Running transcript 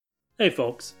Hey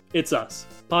folks, it's us,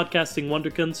 podcasting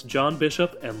wonderkins John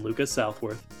Bishop and Lucas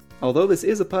Southworth. Although this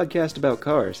is a podcast about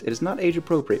cars, it is not age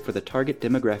appropriate for the target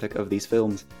demographic of these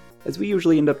films, as we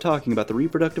usually end up talking about the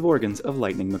reproductive organs of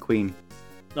Lightning McQueen.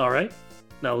 Alright,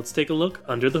 now let's take a look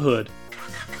under the hood.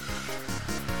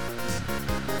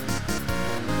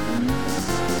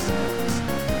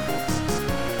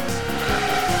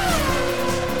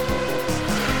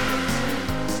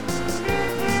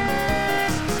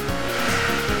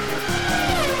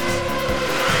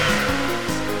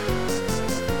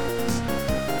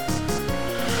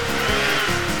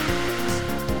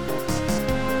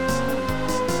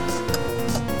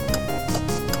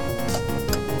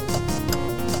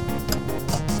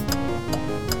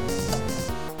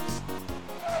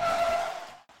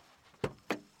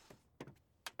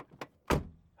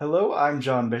 Hello, I'm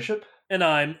John Bishop. And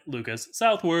I'm Lucas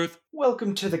Southworth.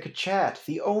 Welcome to the Chat,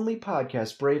 the only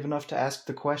podcast brave enough to ask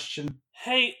the question.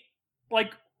 Hey,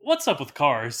 what's up with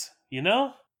cars, you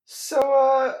know?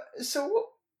 So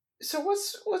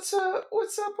what's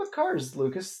up with cars,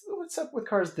 Lucas? What's up with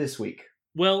cars this week?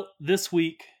 Well, this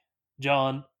week,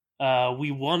 John,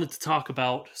 we wanted to talk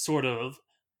about sort of,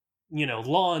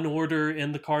 law and order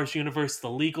in the Cars universe, the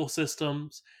legal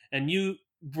systems, and you,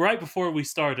 right before we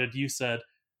started, you said,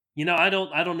 I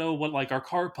don't know what our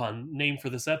car pun name for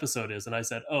this episode is. And I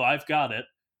said, oh, I've got it,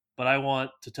 but I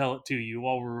want to tell it to you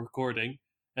while we're recording.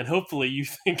 And hopefully you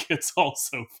think it's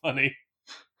also funny.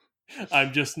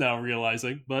 I'm just now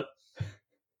realizing. But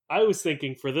I was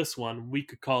thinking for this one, we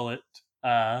could call it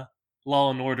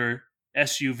Law and Order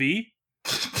SUV.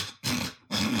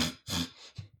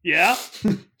 Yeah?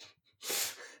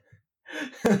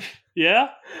 Yeah?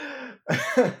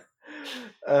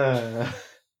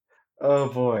 Oh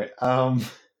boy.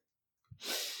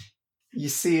 You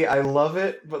see, I love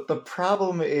it, but the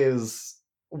problem is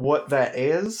what that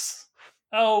is.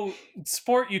 Oh,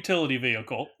 sport utility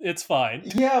vehicle. It's fine.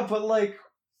 Yeah, but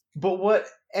what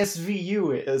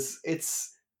SVU is,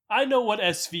 it's... I know what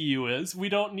SVU is. We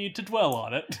don't need to dwell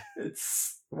on it.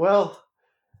 Well,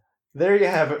 there you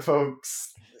have it,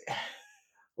 folks.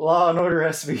 Law and Order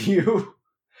SVU.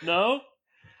 No?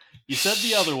 You said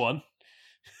the other one.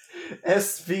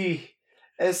 SUV.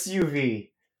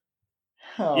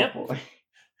 Oh, yep. Boy.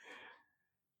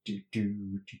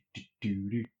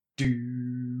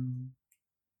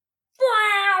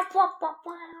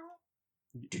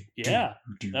 Yeah,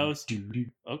 that was...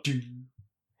 Okay.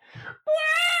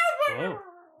 Whoa.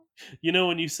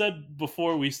 When you said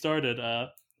before we started, I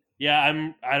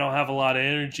don't have a lot of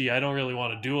energy. I don't really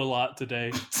want to do a lot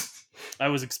today. I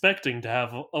was expecting to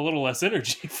have a little less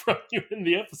energy from you in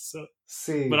the episode.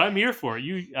 See, but I'm here for it.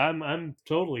 I'm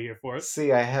totally here for it.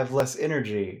 See, I have less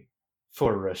energy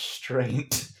for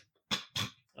restraint.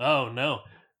 Oh no.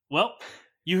 Well,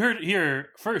 you heard it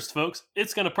here first, folks.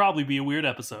 It's gonna probably be a weird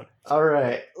episode. All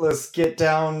right, let's get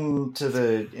down to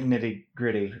the nitty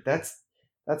gritty. That's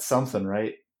something,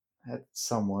 right? That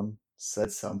someone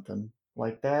said something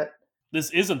like that.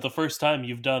 This isn't the first time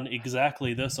you've done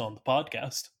exactly this on the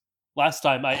podcast. Last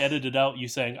time I edited out you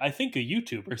saying, I think a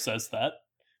YouTuber says that,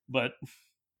 but...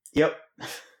 Yep.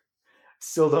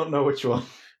 Still don't know which one.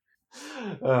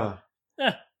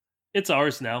 It's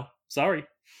ours now. Sorry.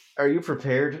 Are you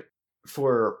prepared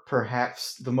for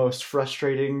perhaps the most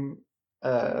frustrating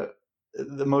episode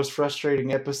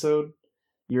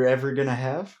you're ever gonna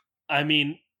have? I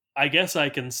mean, I guess I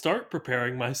can start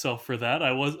preparing myself for that.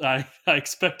 I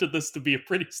expected this to be a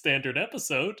pretty standard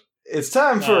episode. It's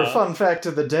time for a fun fact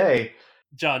of the day.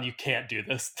 John, you can't do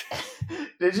this.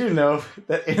 Did you know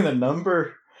that in a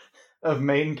number of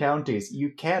Maine counties, you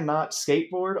cannot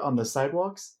skateboard on the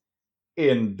sidewalks?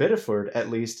 In Biddeford, at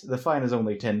least, the fine is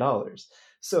only $10.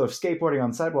 So if skateboarding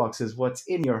on sidewalks is what's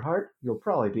in your heart, you'll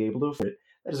probably be able to afford it.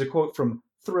 That is a quote from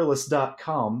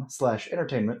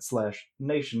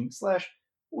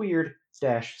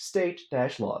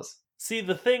Thrillist.com/entertainment/nation/weird-state-laws. See,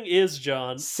 the thing is,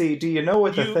 John... See, do you know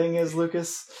what the thing is,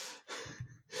 Lucas?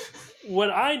 What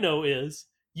I know is,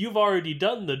 you've already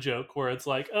done the joke where it's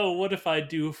like, oh, what if I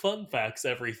do fun facts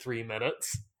every 3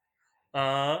 minutes?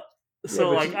 I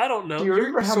don't know. Do you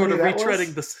remember how sort many of that retreading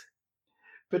was? this.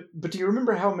 But do you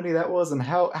remember how many that was and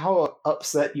how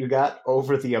upset you got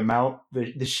over the amount,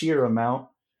 the sheer amount,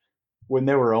 when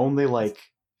there were only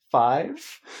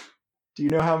 5? Do you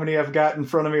know how many I've got in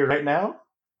front of me right now?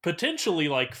 Potentially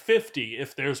 50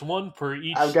 if there's one per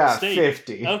each I've got state.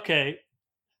 50. Okay.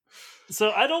 So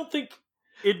I don't think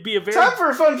it'd be a very... Time for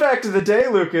a fun fact of the day,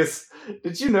 Lucas.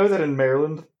 Did you know that in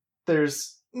Maryland,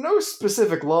 there's no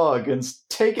specific law against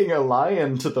taking a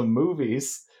lion to the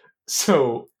movies?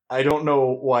 So I don't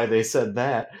know why they said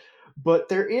that. But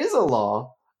there is a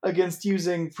law against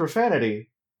using profanity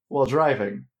while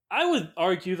driving. I would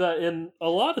argue that in a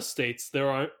lot of states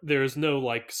there's no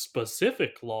like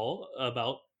specific law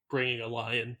about bringing a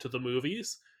lion to the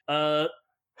movies.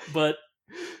 But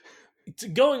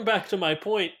going back to my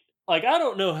point, like I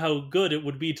don't know how good it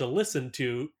would be to listen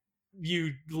to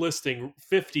you listing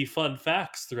 50 fun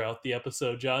facts throughout the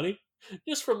episode, Johnny.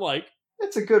 Just from like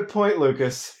That's a good point,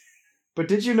 Lucas. But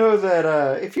did you know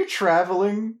that if you're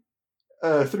traveling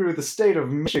through the state of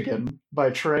Michigan by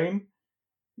train,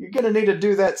 you're going to need to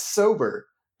do that sober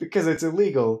because it's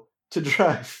illegal to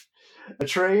drive a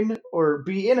train or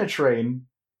be in a train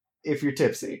if you're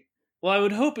tipsy. well, I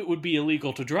would hope it would be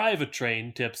illegal to drive a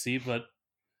train tipsy, but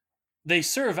they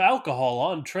serve alcohol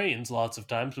on trains lots of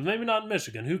times, but maybe not in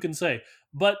Michigan. Who can say?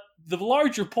 But the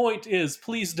larger point is,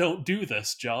 please don't do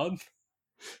this, John.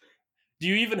 Do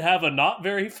you even have a not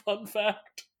very fun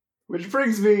fact? Which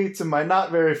brings me to my not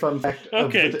very fun fact.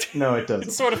 Okay. No, it doesn't.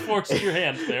 It sort of forced your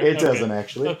hand there. It doesn't,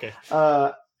 actually. Okay.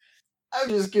 I'm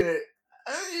just gonna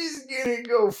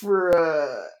go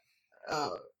for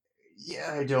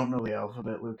yeah, I don't know the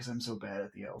alphabet, Lucas. I'm so bad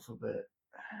at the alphabet.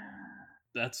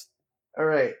 That's all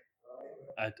right.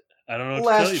 I don't know what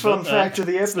Last to tell you, fun fact of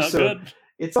the episode.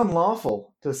 It's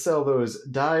unlawful to sell those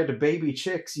dyed baby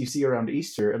chicks you see around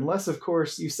Easter, unless, of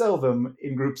course, you sell them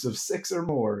in groups of 6 or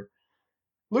more.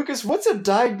 Lucas, what's a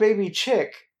dyed baby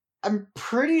chick? I'm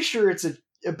pretty sure it's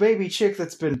a baby chick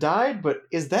that's been dyed, but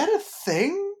is that a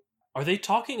thing? Are they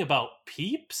talking about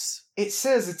peeps? It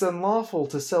says it's unlawful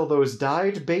to sell those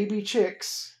dyed baby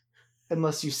chicks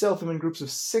unless you sell them in groups of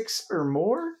 6 or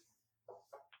more?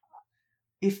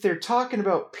 If they're talking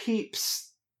about peeps,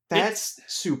 that's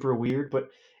super weird, but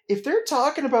if they're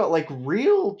talking about, like,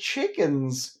 real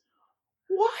chickens,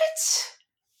 what?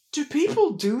 Do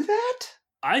people do that?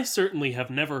 I certainly have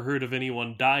never heard of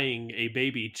anyone dyeing a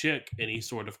baby chick any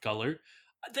sort of color.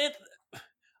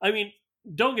 I mean,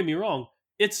 don't get me wrong,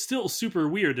 it's still super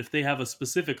weird if they have a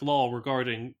specific law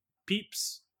regarding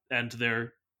peeps and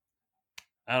their,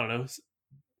 I don't know,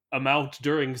 amount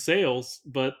during sales,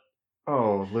 but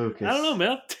oh, Lucas. I don't know,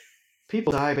 man.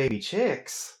 People dye baby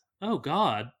chicks. Oh,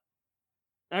 God.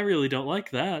 I really don't like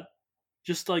that.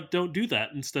 Just, like, don't do that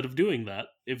instead of doing that,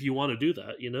 if you want to do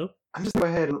that, you know? I'm just going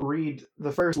to go ahead and read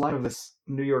the first line of this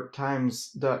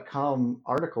NewYorkTimes.com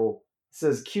article. It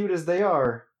says, cute as they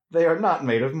are not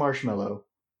made of marshmallow.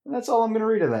 And that's all I'm going to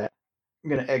read of that.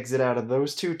 I'm going to exit out of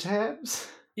those 2 tabs.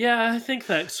 Yeah, I think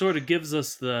that sort of gives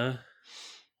us the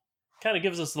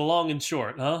long and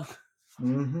short, huh?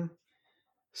 Mm-hmm.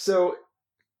 So,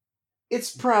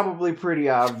 it's probably pretty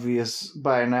obvious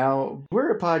by now.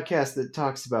 We're a podcast that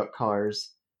talks about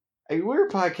cars. We're a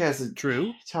podcast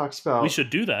that talks about... We should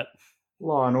do that.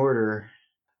 Law and Order.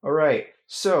 All right.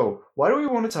 So, why do we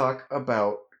want to talk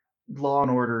about Law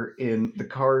and Order in the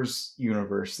Cars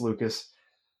universe, Lucas?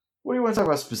 What do you want to talk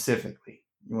about specifically?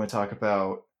 You want to talk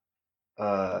about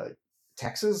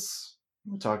Texas?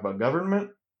 You want to talk about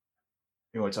government?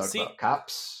 You want to talk about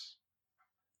cops?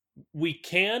 We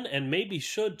can and maybe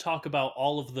should talk about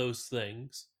all of those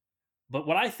things. But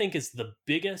what I think is the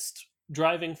biggest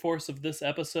driving force of this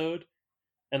episode,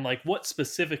 and like what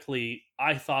specifically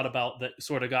I thought about that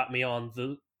sort of got me on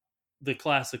the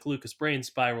classic Lucas brain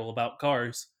spiral about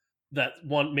cars that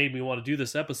made me want to do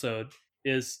this episode,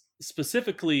 is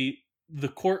specifically the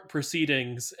court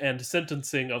proceedings and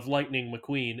sentencing of Lightning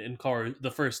McQueen in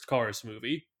the first Cars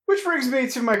movie. Which brings me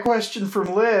to my question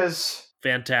from Liz.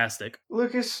 Fantastic.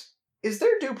 Lucas, is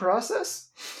there due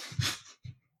process?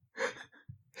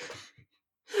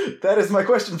 That is my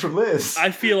question from Liz. I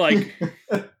feel like...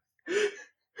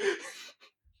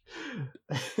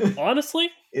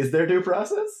 Honestly? Is there due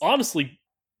process? Honestly,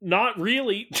 not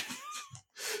really.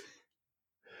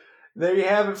 There you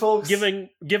have it, folks. Given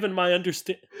my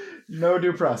understanding... No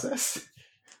due process.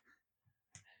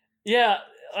 Yeah,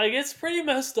 like, it's pretty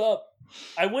messed up.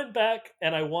 I went back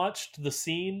and I watched the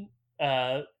scene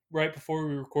right before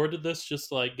we recorded this, just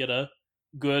to like get a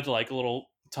good like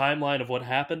little timeline of what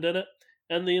happened in it.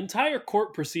 And the entire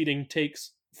court proceeding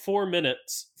takes 4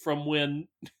 minutes from when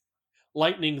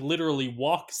Lightning literally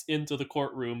walks into the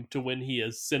courtroom to when he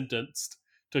is sentenced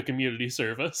to community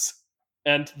service.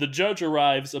 And the judge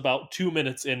arrives about 2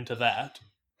 minutes into that.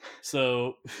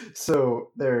 So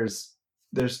there's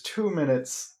 2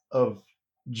 minutes of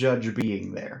judge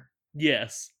being there.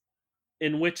 Yes.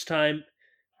 In which time...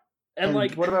 And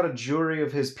like, what about a jury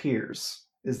of his peers?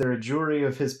 Is there a jury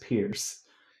of his peers?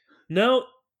 No,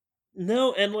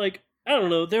 and like, I don't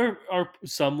know, there are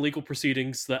some legal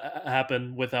proceedings that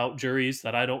happen without juries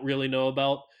that I don't really know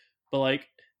about, but like,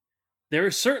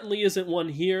 there certainly isn't one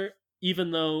here,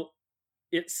 even though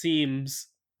it seems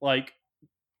like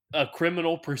a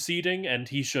criminal proceeding and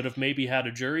he should have maybe had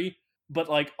a jury. But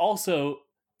like also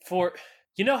for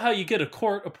how you get a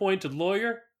court appointed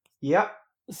lawyer? Yep.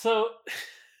 So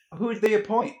Who'd they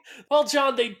appoint? well,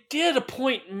 John, they did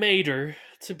appoint Mater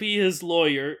to be his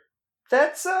lawyer.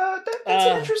 That's an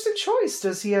interesting choice.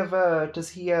 Does he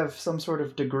have some sort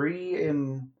of degree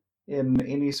in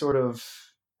any sort of,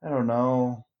 I don't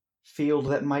know, field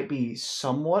that might be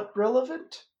somewhat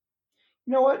relevant?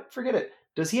 You know what? Forget it.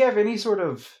 Does he have any sort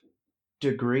of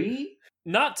degree?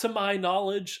 Not to my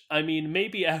knowledge. I mean,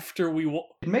 maybe after Did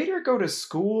Mater go to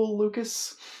school,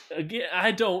 Lucas? again,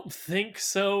 I don't think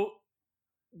so.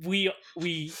 We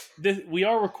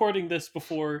are recording this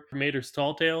before Mater's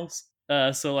Tall Tales.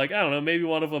 So like I don't know, maybe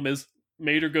one of them is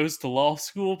Mater goes to law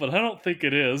school, but I don't think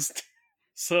it is.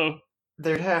 So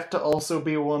There'd have to also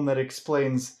be one that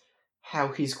explains how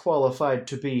he's qualified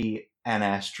to be an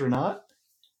astronaut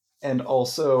and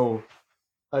also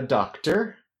a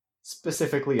doctor,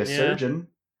 specifically a surgeon.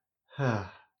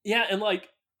 yeah, and like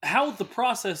how the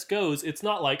process goes, it's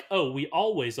not like, oh, we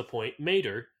always appoint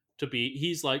Mater to be,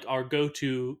 he's like our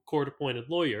go-to court-appointed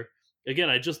lawyer.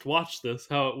 Again, I just watched this.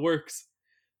 How it works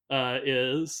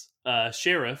is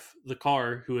Sheriff, the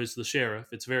car who is the sheriff,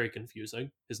 it's very confusing.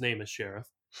 His name is Sheriff.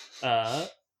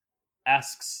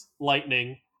 Asks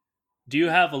Lightning, do you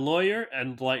have a lawyer?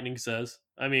 And Lightning says,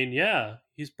 I mean, yeah,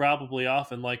 he's probably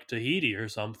off in like Tahiti or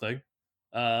something.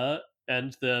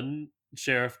 And then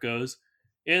Sheriff goes,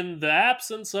 in the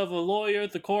absence of a lawyer,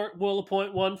 the court will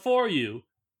appoint one for you.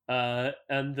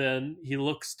 And then he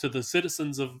looks to the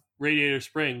citizens of Radiator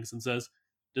Springs and says,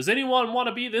 does anyone want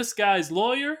to be this guy's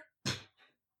lawyer?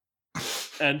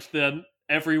 And then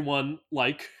everyone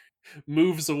like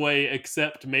moves away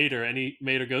except Mater, and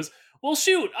Mater goes, well,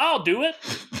 shoot, I'll do it.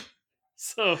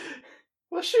 So,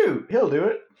 well, shoot, he'll do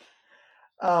it.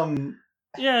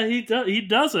 Yeah, he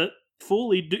does it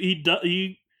fully.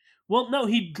 Well, no,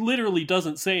 he literally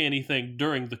doesn't say anything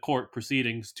during the court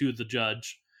proceedings to the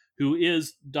judge, who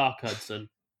is Doc Hudson.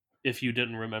 If you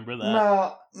didn't remember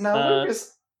that. No,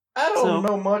 Lucas, I don't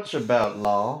know much about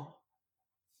law,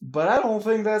 but I don't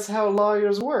think that's how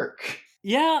lawyers work.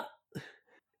 Yeah,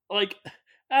 like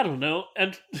I don't know,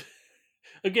 and.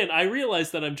 Again, I realize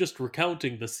that I'm just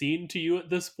recounting the scene to you at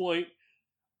this point,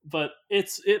 but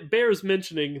it bears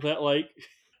mentioning that like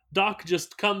Doc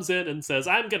just comes in and says,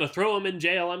 I'm gonna throw him in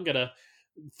jail, I'm gonna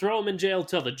throw him in jail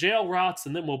till the jail rots,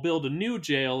 and then we'll build a new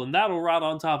jail, and that'll rot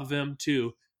on top of him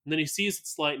too. And then he sees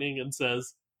it's Lightning and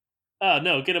says,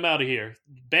 no, get him out of here.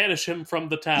 Banish him from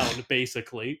the town,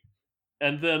 basically.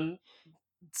 And then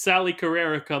Sally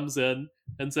Carrera comes in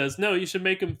and says, no, you should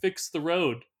make him fix the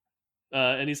road.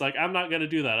 And he's like, I'm not going to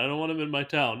do that. I don't want him in my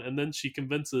town. And then she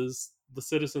convinces the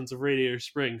citizens of Radiator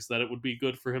Springs that it would be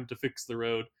good for him to fix the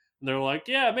road. And they're like,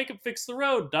 yeah, make him fix the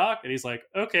road, Doc. And he's like,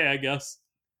 okay, I guess.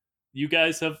 You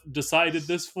guys have decided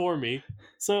this for me.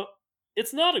 So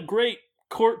it's not a great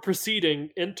court proceeding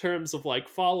in terms of like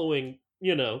following,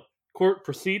 court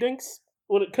proceedings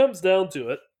when it comes down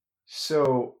to it.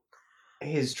 So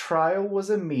his trial was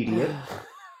immediate.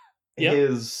 Yep.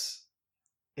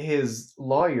 His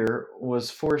lawyer was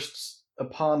forced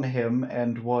upon him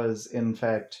and was, in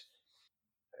fact,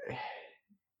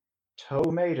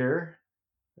 Toe Mater,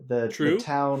 the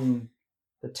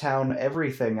town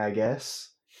everything, I guess.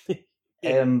 Yeah.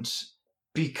 And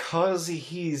because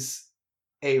he's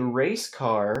a race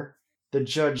car, the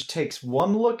judge takes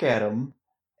one look at him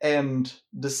and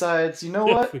decides, you know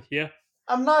what? Yeah.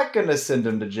 I'm not going to send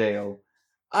him to jail.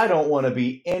 I don't want to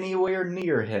be anywhere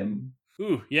near him.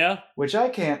 Ooh, yeah. Which I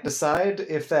can't decide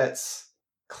if that's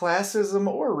classism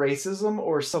or racism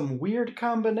or some weird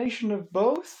combination of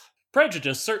both.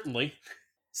 Prejudice, certainly.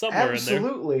 Somewhere in there.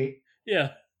 Absolutely. Yeah.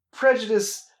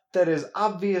 Prejudice that is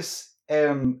obvious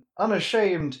and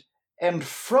unashamed and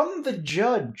from the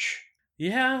judge.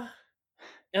 Yeah.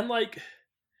 And like,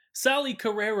 Sally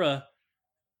Carrera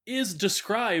is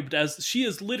described as, she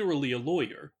is literally a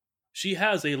lawyer. She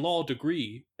has a law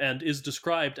degree and is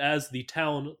described as the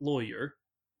town lawyer.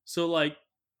 So, like,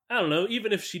 I don't know,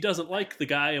 even if she doesn't like the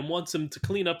guy and wants him to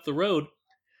clean up the road,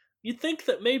 you'd think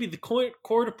that maybe the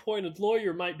court-appointed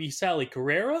lawyer might be Sally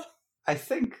Carrera? I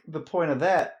think the point of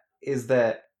that is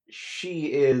that she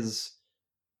is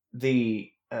the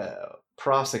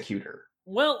prosecutor.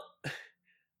 Well,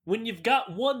 when you've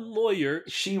got one lawyer...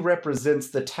 She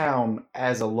represents the town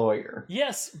as a lawyer.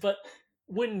 Yes, but...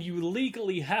 when you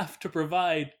legally have to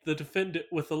provide the defendant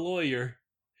with a lawyer,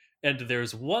 and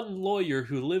there's one lawyer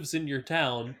who lives in your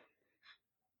town,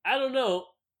 I don't know,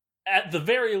 at the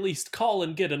very least call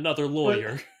and get another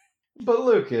lawyer. But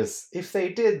Lucas, if they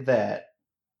did that,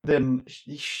 then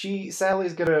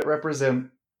Sally's gonna represent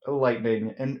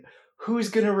Lightning, and who's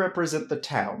gonna represent the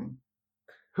town?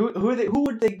 Who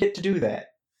would they get to do that?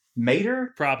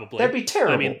 Mater? That'd Probably. be I mean,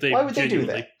 terrible. they Why would they do that?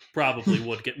 genuinely probably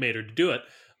would get Mater to do it.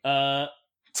 Uh,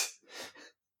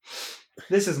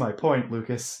 This is my point,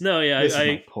 Lucas. no, yeah, This is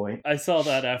my point. I saw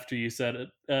that after you said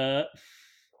it.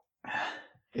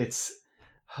 It's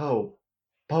oh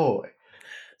boy.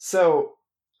 So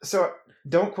so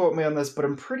don't quote me on this, but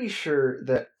I'm pretty sure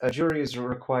that a jury is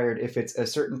required if it's a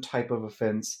certain type of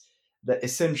offense that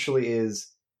essentially is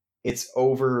it's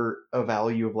over a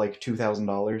value of like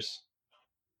 $2,000.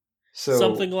 So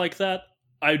Something like that.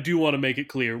 I do want to make it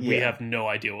clear we yeah, have no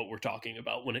idea what we're talking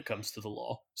about when it comes to the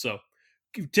law. So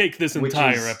take this which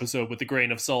entire is episode with a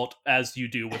grain of salt, as you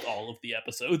do with all of the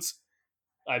episodes.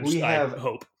 we I have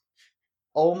hope.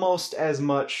 almost as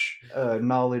much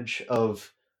knowledge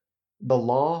of the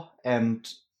law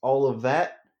and all of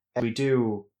that as we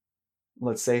do,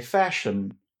 let's say,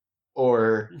 fashion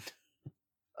or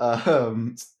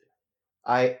um,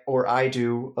 I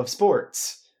do of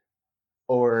sports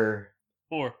or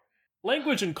Or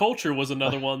language and culture was uh,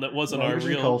 another one that wasn't our language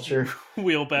and real culture.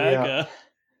 wheel bag. Yeah.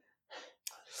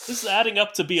 This is adding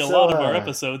up to be a So lot of our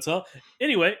episodes, huh?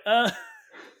 Anyway,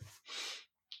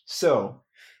 so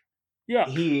yeah,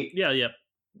 he yeah, yeah.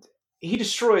 he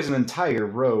destroys an entire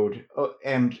road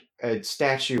and a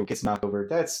statue gets knocked over.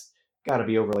 That's got to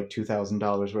be over like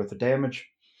 $2,000 worth of damage.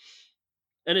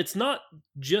 And it's not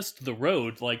just the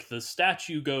road. Like the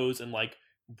statue goes and like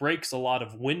breaks a lot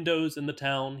of windows in the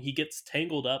town. He gets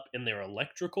tangled up in their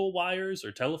electrical wires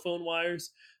or telephone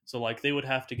wires. So like they would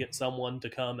have to get someone to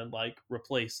come and like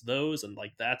replace those, and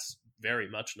like that's very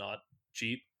much not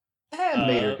cheap. And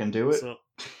Mater can do it. So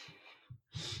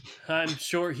I'm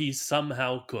sure he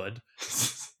somehow could.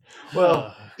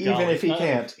 Well, even Golly. if he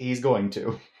can't, he's going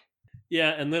to. Yeah,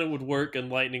 and then it would work,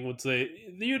 and Lightning would say,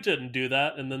 "You didn't do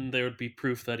that," and then there would be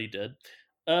proof that he did.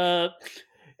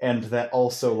 And that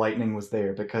also Lightning was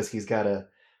there because he's got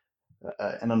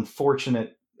an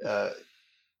unfortunate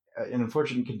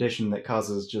condition that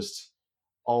causes just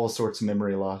all sorts of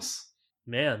memory loss.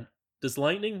 Man, does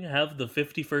Lightning have the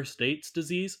 51st dates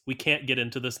disease? We can't get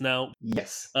into this now.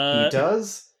 Yes, he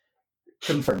does.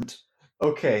 Confirmed.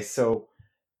 Okay, so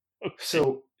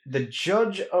the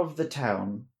judge of the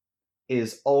town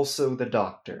is also the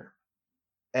doctor,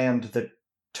 and the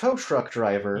tow truck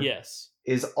driver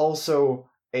is also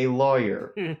a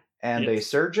lawyer and a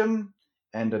surgeon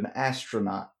and an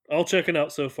astronaut. All checking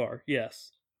out so far.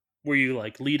 Yes. Were you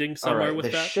like leading somewhere with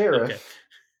that?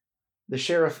 The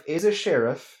sheriff is a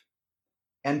sheriff,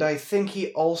 and I think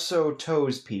he also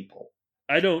tows people.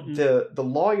 I don't. The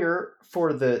lawyer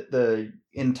for the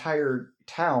entire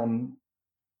town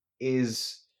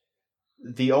is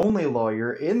the only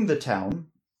lawyer in the town,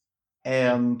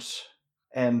 and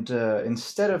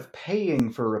instead of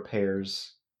paying for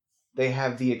repairs, they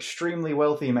have the extremely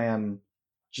wealthy man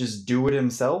just do it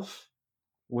himself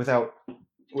without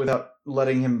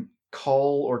letting him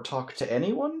call or talk to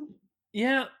anyone.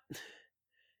 Yeah,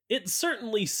 it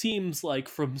certainly seems like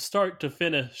from start to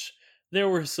finish there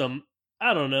were some,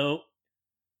 I don't know,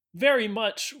 very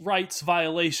much rights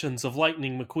violations of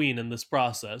Lightning McQueen in this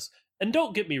process. And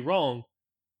don't get me wrong,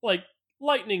 like,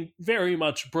 Lightning very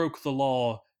much broke the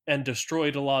law and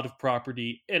destroyed a lot of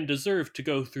property and deserved to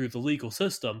go through the legal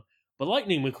system. But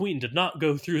Lightning McQueen did not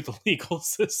go through the legal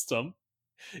system.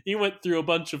 He went through a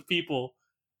bunch of people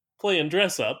playing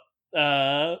dress up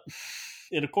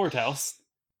in a courthouse.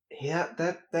 Yeah,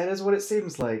 that is what it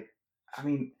seems like. I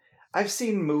mean, I've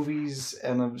seen movies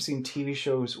and I've seen TV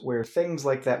shows where things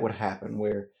like that would happen,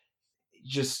 where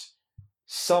just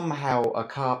somehow a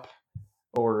cop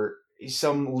or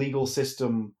some legal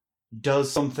system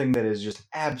does something that is just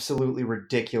absolutely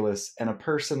ridiculous, and a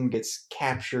person gets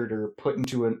captured or put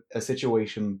into a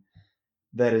situation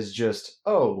that is just,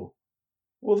 oh,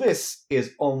 well, this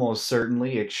is almost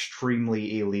certainly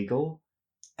extremely illegal.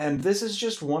 And this is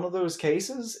just one of those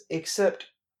cases, except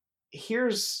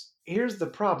here's the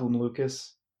problem,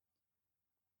 Lucas.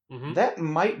 Mm-hmm. That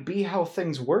might be how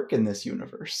things work in this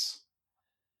universe.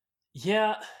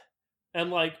 Yeah,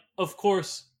 and like, of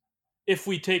course, if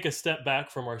we take a step back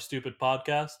from our stupid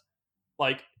podcast,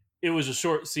 like, it was a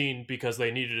short scene because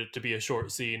they needed it to be a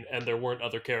short scene, and there weren't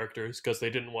other characters because they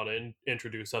didn't want to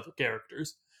introduce other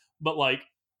characters. But like,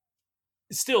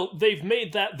 still, they've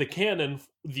made that the canon,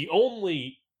 the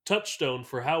only touchstone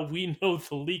for how we know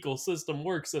the legal system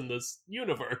works in this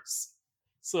universe.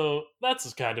 So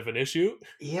that's kind of an issue.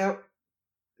 Yep.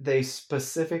 They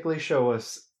specifically show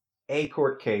us a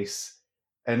court case,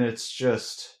 and it's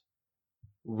just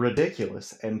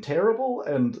ridiculous and terrible,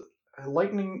 and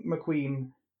Lightning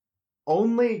McQueen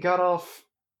only got off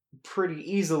pretty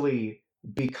easily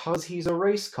because he's a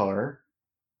race car,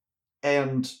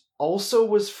 and also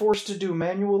was forced to do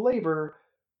manual labor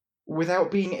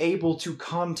without being able to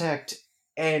contact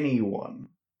anyone.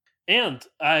 And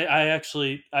I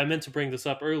actually I meant to bring this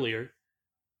up earlier.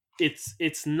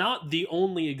 It's not the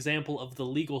only example of the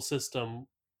legal system.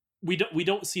 We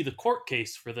don't see the court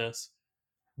case for this,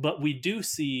 but we do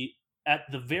see at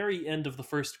the very end of the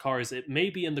first Cars. It may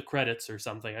be in the credits or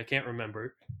something. I can't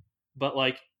remember. But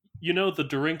like,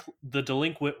 the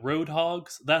delinquent road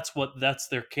hogs. That's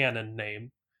their canon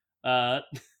name. Uh,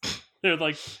 they're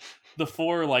like the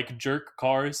four like jerk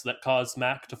cars that cause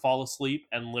Mac to fall asleep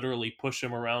and literally push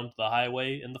him around the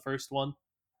highway in the first one.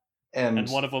 And And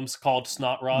one of them's called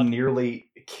Snot Rod.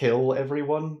 nearly kill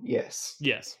everyone? Yes.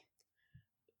 Yes.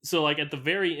 So like at the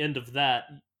very end of that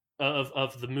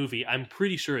of the movie, I'm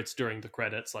pretty sure it's during the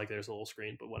credits. Like there's a little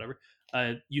screen, but whatever.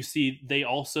 You see, they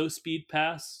also speed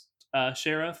past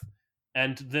Sheriff,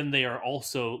 and then they are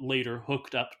also later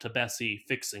hooked up to Bessie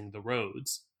fixing the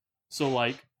roads. So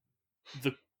like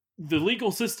the the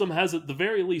legal system has at the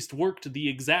very least worked the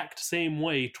exact same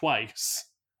way twice.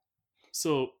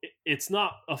 So it's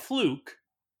not a fluke.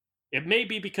 It may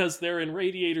be because they're in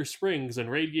Radiator Springs,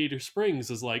 and Radiator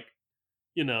Springs is like,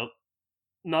 you know,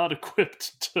 not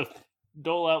equipped to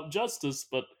dole out justice,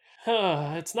 but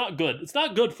it's not good. It's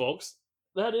not good, folks.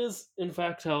 That is, in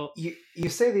fact, how. You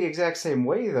say the exact same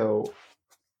way, though,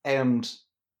 and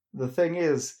the thing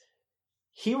is,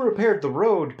 he repaired the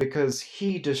road because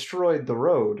he destroyed the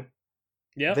road.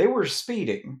 Yeah, They were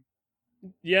speeding.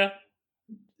 yeah,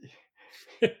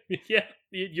 yeah.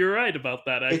 You're right about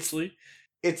that, It's actually.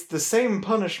 it's the same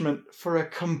punishment for a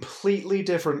completely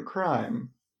different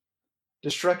crime.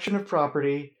 Destruction of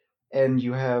property, and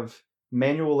you have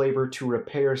manual labor to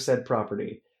repair said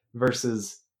property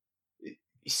versus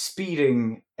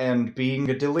speeding and being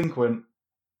a delinquent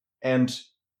and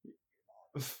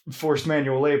forced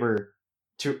manual labor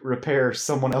to repair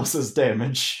someone else's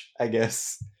damage, I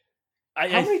guess.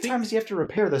 How I many think times do you have to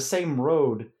repair the same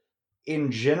road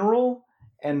in general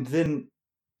and then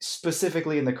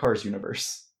specifically in the Cars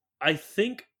universe? I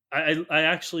think I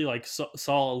actually like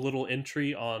saw a little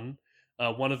entry on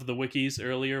one of the wikis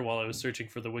earlier while I was searching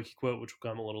for the wiki quote, which will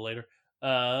come a little later.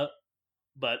 Uh,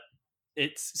 but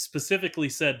it specifically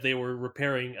said they were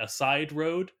repairing a side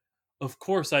road. Of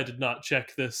course, I did not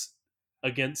check this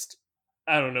against,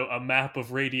 I don't know, a map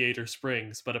of Radiator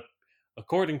Springs, but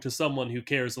according to someone who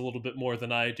cares a little bit more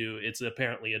than I do, it's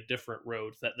apparently a different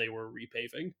road that they were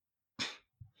repaving.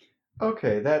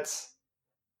 Okay, that's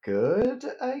good,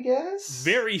 I guess.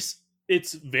 Very,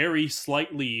 it's very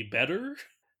slightly better,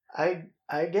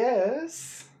 I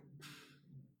guess.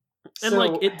 and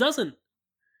like So it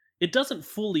doesn't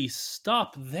fully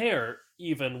stop there.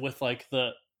 Even with like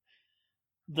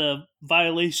the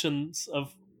violations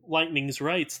of Lightning's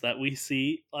rights that we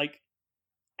see, like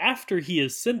after he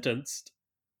is sentenced,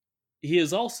 he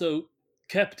is also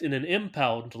kept in an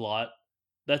impound lot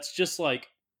that's just like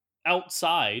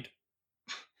outside,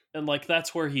 and like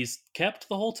that's where he's kept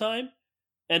the whole time.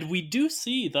 And we do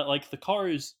see that like the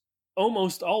cars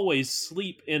almost always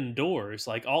sleep indoors.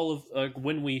 Like all of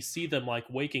when we see them like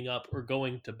waking up or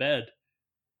going to bed,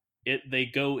 it they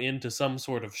go into some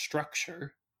sort of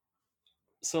structure.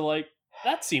 So like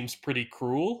that seems pretty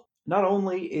cruel. not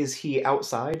only is he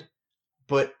outside,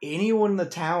 but anyone in the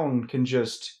town can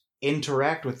just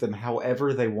interact with them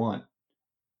however they want.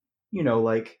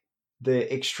 Like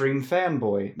the extreme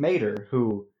fanboy, Mater,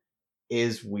 who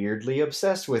is weirdly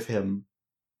obsessed with him.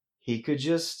 He could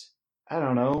just, I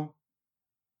don't know,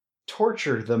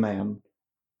 torture the man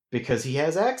because he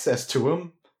has access to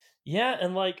him. Yeah,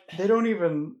 and like They don't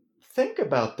even think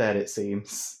about that, it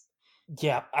seems.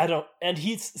 yeah, I don't. And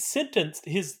he's sentenced.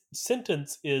 His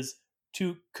sentence is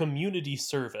to community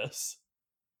service,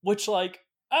 which, like,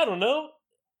 I don't know.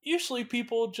 Usually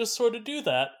people just sort of do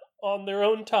that on their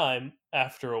own time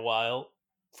after a while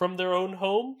from their own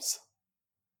homes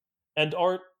and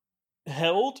aren't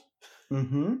held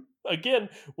Mm-hmm. again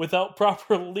without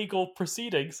proper legal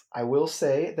proceedings. I will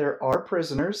say there are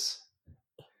prisoners.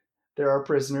 There are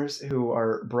prisoners who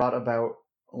are brought about,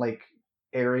 like,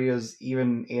 areas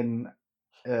even in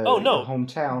Oh your no,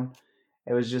 hometown.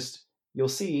 It was just, you'll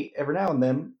see every now and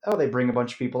then, oh, they bring a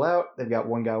bunch of people out. They've got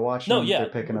one guy watching no, them. yeah, They're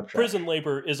picking up prison trash.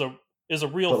 labor is a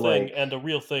real But, thing, like, and a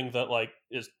real thing that like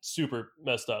is super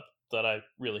messed up that I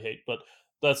really hate. But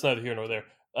that's neither here nor there.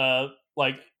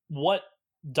 Like what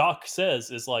Doc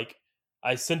says is like,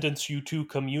 I sentence you to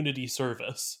community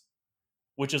service,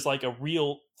 which is like a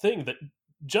real thing that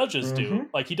judges do. mm-hmm.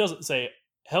 Like he doesn't say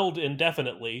held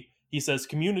indefinitely. He says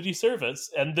community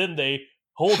service, and then they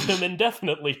hold him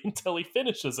indefinitely until he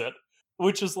finishes it,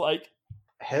 which is like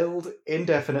Held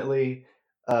indefinitely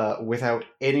without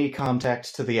any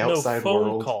contact to the no outside phone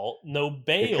world call, no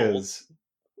bail. because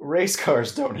race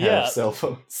cars don't have Yeah, cell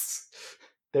phones.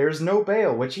 There's no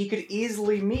bail, which he could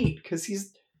easily meet because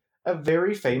he's a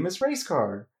very famous race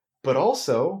car. But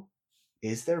also,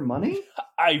 is there money?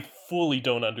 I fully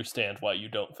don't understand why you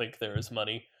don't think there is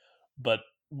money, but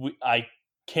I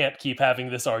can't keep having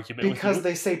this argument with Because you.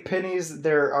 they say pennies,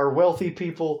 there are wealthy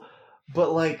people,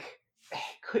 but like,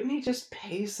 couldn't he just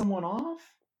pay someone off?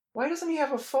 Why doesn't he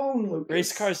have a phone, Race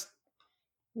Lucas? cars,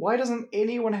 Why doesn't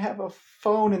anyone have a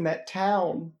phone in that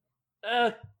town?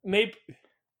 maybe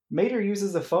Mater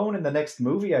uses a phone in the next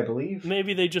movie, I believe.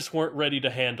 maybe they just weren't ready to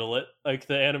handle it. Like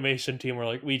the animation team were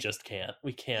like, we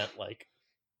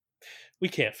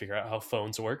can't figure out how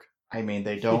phones work. I mean,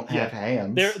 they don't have Yeah,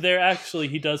 hands. they're actually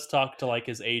he does talk to like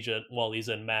his agent while he's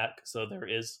in Mac, so there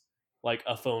is like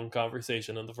a phone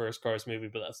conversation in the first Cars movie,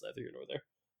 but that's neither here nor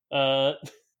there.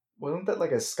 Wasn't that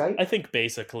like a Skype? I think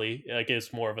basically like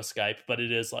it's more of a Skype, but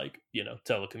it is like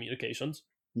telecommunications.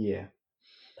 Yeah.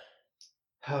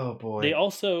 Oh They boy.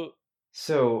 also,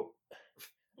 So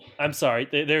I'm sorry,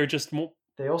 they're just more,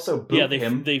 they also yeah, boot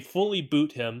him. they fully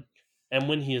boot him, and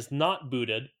when he is not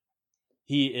booted,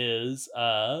 he is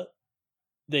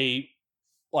they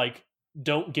like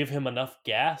don't give him enough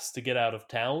gas to get out of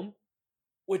town,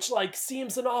 which like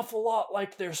seems an awful lot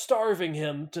like they're starving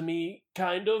him to me,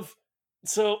 kind of.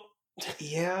 So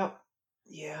Yeah.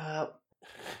 Yeah.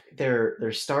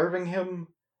 They're starving him.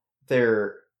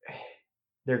 They're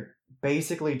they're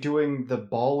basically doing the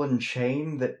ball and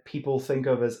chain that people think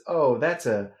of as, oh, that's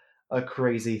a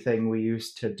crazy thing we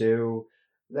used to do.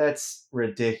 That's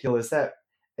ridiculous. That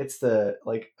it's the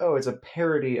like, oh, it's a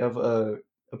parody of a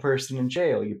person in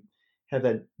jail. You have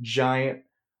that giant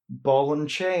ball and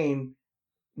chain.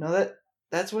 No,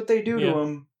 that's what they do yeah, to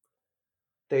him.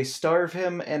 They starve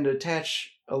him and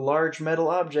attach a large metal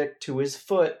object to his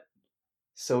foot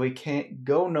so he can't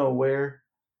go nowhere.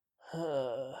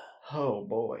 Oh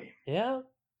boy. yeah,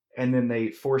 And then they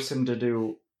force him to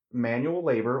do manual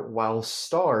labor while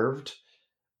starved,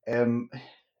 and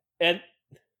and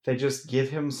they just give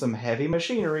him some heavy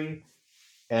machinery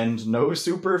and no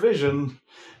supervision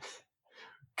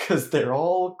because they're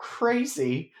all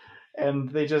crazy, and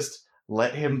they just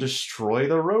let him destroy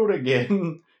the road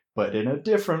again, but in a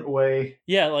different way.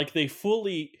 yeah, like they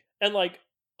fully and like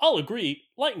I'll agree,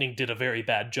 Lightning did a very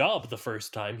bad job the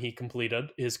first time he completed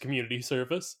his community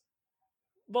service,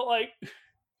 but like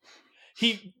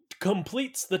he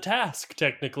completes the task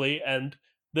technically, and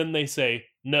then they say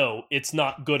no, it's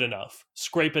not good enough.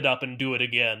 Scrape it up and do it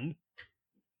again,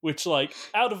 which like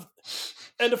out of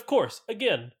and of course,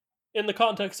 again, in the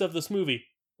context of this movie,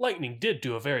 Lightning did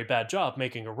do a very bad job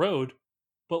making a road,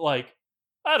 but like,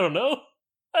 I don't know,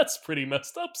 that's pretty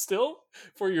messed up still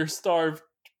for your starved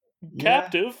Yeah,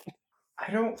 captive.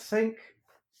 I don't think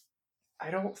I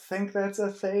don't think that's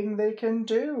a thing they can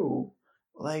do.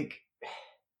 Like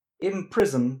in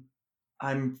prison,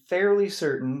 I'm fairly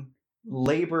certain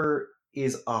labor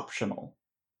is optional.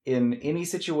 In any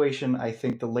situation, I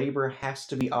think the labor has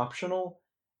to be optional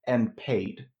and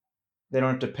paid. They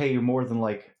don't have to pay you more than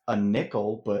like a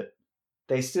nickel, but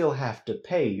they still have to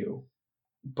pay you.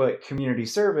 But community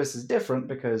service is different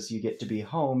because you get to be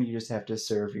home, you just have to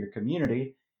serve your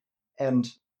community. And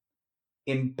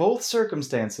in both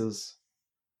circumstances,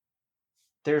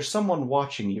 there's someone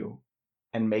watching you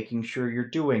and making sure you're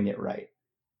doing it right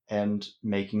and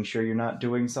making sure you're not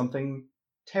doing something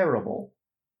terrible.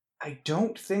 I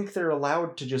don't think they're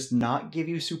allowed to just not give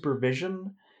you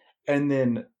supervision and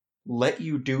then let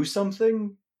you do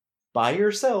something by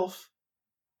yourself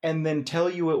and then tell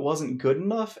you it wasn't good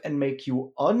enough and make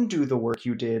you undo the work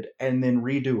you did and then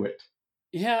redo it.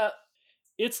 Yeah,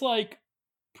 it's like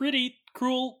pretty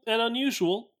cruel and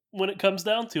unusual when it comes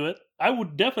down to it. I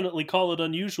would definitely call it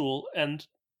unusual, and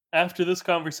after this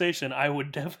conversation, I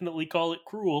would definitely call it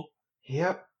cruel.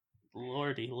 Yep.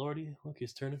 Lordy, lordy, look,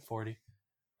 he's turning 40.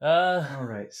 All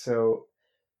right. So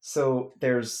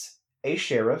there's a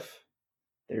sheriff,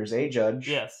 there's a judge.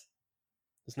 Yes.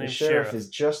 His The name's sheriff Sheriff. is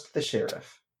just the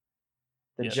sheriff.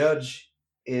 The Yes. judge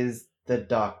is the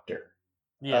doctor.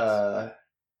 Yes. Uh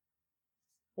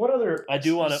what other I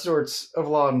do want to, sorts of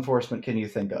law enforcement can you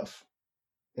think of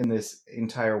in this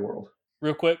entire world?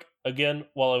 real quick, again,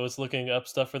 while I was looking up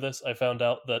stuff for this, I found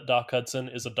out that Doc Hudson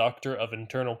is a doctor of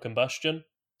internal combustion,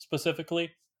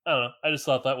 specifically. I don't know. I just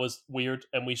thought that was weird,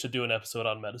 and we should do an episode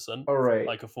on medicine, All right.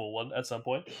 like a full one at some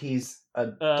point. He's a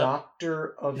Uh,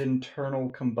 doctor of internal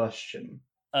combustion.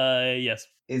 yes.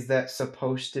 Is that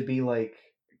supposed to be like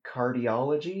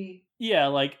cardiology? Yeah,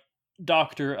 like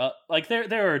doctor. Like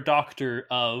there are doctor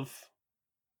of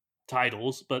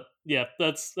titles, but yeah,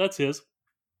 that's his.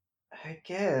 I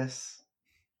guess.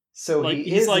 So Like he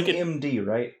he's is like an an MD,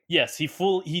 right? yes.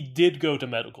 He did go to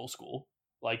medical school.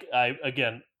 Like I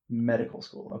again Medical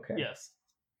school. Okay. yes,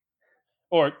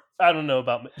 or I don't know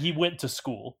about he went to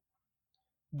school.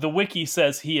 The wiki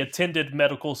says he attended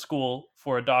medical school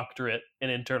for a doctorate in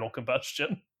internal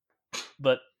combustion,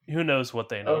 but who knows what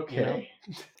they know, you know? Okay.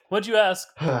 Would you ask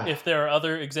if there are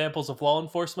other examples of law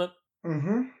enforcement?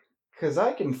 Mm-hmm. Because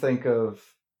I can think of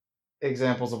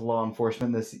examples of law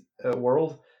enforcement in this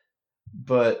world,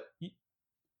 but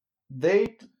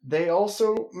they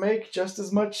also make just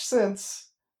as much sense.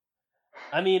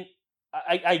 I mean,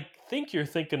 I think you're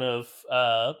thinking of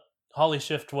Holly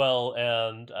Shiftwell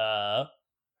and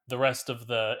the rest of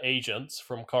the agents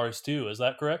from Cars 2. Is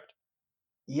that correct?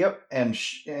 Yep, and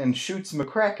shoots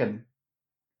McCracken.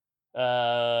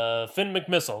 Finn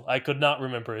McMissile. I could not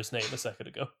remember his name a second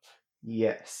ago.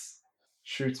 Yes.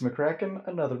 Shoots McCracken,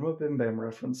 another Bim Bam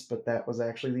reference, but that was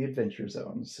actually the Adventure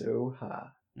Zone, so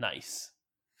ha. Nice.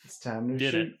 It's time to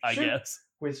Did it, I shoot guess.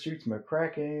 with Shoots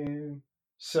McCracken.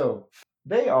 So,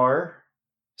 they are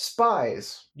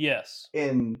spies Yes.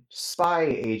 in spy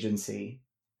agency,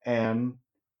 and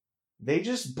they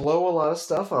just blow a lot of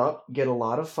stuff up, get a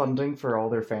lot of funding for all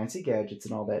their fancy gadgets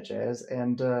and all that jazz,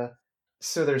 and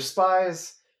so they're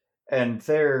spies, and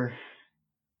they're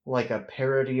like a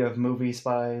parody of movie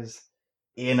spies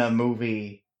in a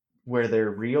movie where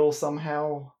they're real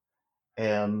somehow,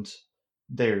 and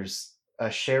there's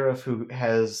a sheriff who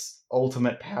has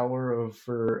ultimate power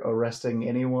over arresting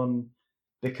anyone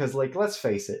because, like, let's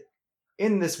face it,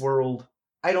 in this world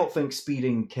I don't think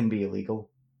speeding can be illegal.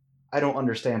 I don't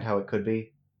understand how it could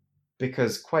be,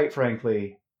 because quite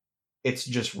frankly it's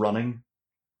just running,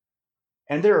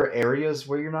 and there are areas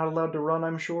where you're not allowed to run,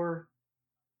 I'm sure,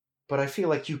 but I feel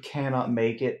like you cannot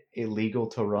make it illegal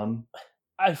to run.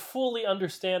 I fully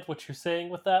understand what you're saying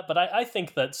with that, but I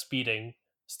think that speeding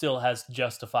still has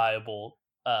justifiable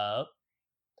a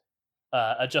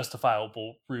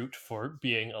justifiable route for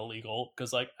being illegal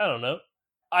because like I don't know,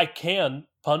 I can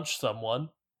punch someone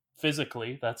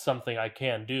physically. That's something I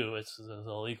can do. It's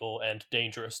illegal and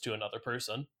dangerous to another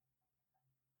person.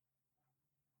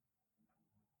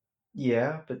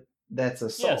 Yeah, but that's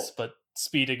Yes, assault. but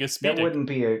speeding is That speeding. wouldn't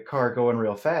be a car going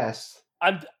real fast.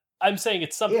 I'm I'm saying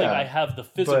it's something I Yeah, have the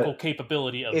physical but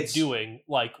capability of it's doing,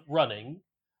 like running.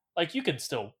 Like you can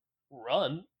still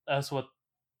run. That's what.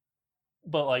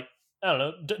 But like I don't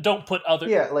know. Don't put other.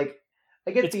 yeah, like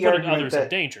I get It's the putting argument others in that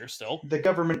danger still. the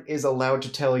government is allowed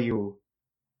to tell you.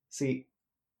 See,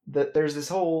 that there's this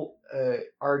whole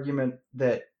argument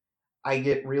that I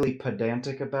get really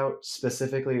pedantic about,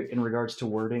 specifically in regards to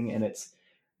wording, and it's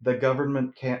the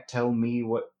government can't tell me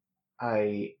what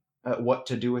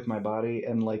to do with my body,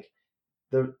 and like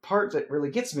the part that really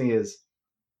gets me is,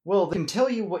 well, they can tell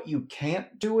you what you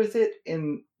can't do with it,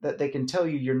 in that they can tell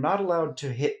you you're not allowed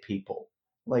to hit people.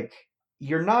 Like,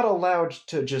 you're not allowed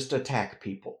to just attack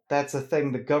people. That's a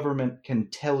thing the government can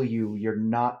tell you you're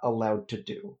not allowed to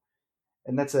do.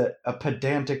 And that's a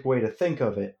pedantic way to think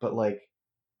of it, but like,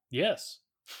 Yes.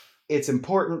 it's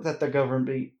important that the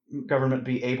government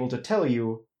be able to tell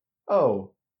you,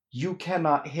 oh, you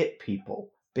cannot hit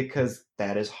people because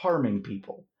that is harming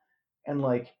people. And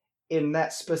like, in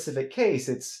that specific case,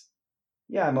 it's,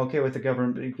 yeah, I'm okay with the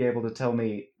government being able to tell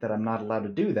me that I'm not allowed to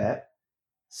do that.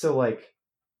 So like,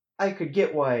 I could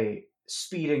get why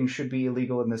speeding should be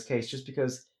illegal in this case, just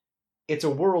because it's a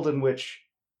world in which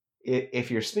if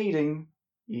you're speeding,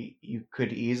 you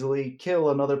could easily kill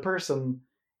another person,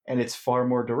 and it's far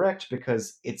more direct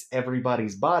because it's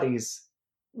everybody's bodies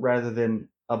rather than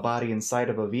a body inside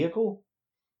of a vehicle.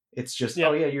 It's just,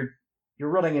 oh Yep. yeah, you're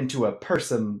running into a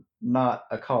person, not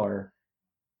a car,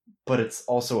 but it's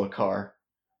also a car.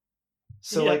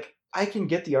 So Yep. like, I can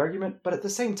get the argument, but at the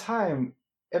same time,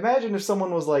 imagine if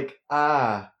someone was like,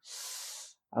 "Ah,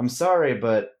 I'm sorry,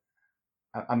 but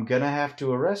I'm gonna have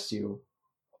to arrest you.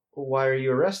 Why are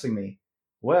you arresting me?"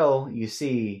 Well, you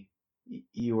see,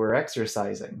 you were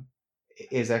exercising.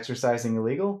 Is exercising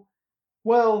illegal?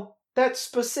 Well, that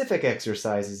specific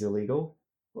exercise is illegal.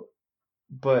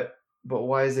 But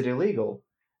why is it illegal?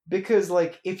 Because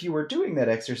like, if you were doing that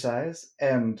exercise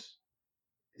and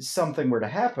something were to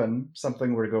happen,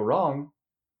 something were to go wrong,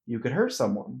 you could hurt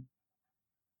someone.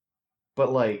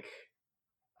 But like,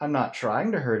 I'm not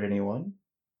trying to hurt anyone.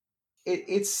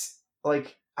 It's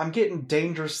like, I'm getting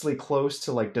dangerously close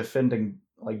to like defending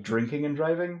like drinking and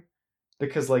driving,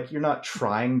 because like, you're not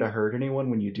trying to hurt anyone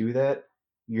when you do that.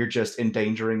 You're just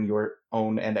endangering your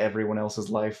own and everyone else's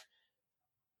life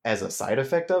as a side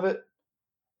effect of it.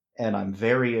 and I'm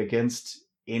very against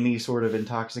any sort of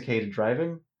intoxicated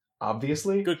driving,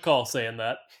 obviously. Good call saying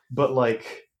that. But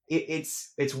like,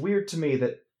 it's weird to me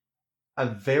that a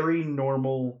very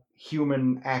normal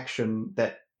human action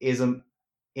that isn't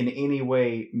in any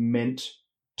way meant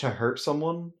to hurt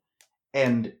someone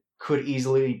and could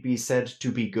easily be said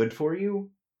to be good for you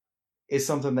is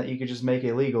something that you could just make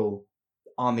illegal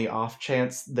on the off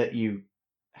chance that you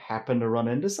happen to run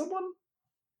into someone.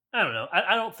 I don't know.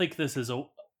 I don't think this is a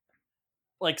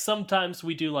like sometimes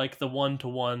we do like the one to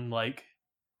one like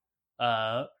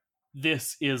uh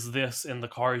this is this in the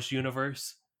Cars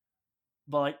universe.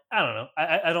 But like I don't know.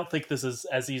 I don't think this is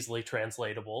as easily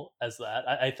translatable as that.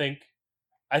 I think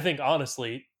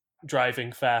honestly,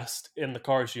 driving fast in the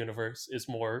Cars universe is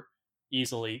more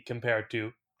easily compared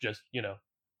to just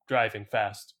driving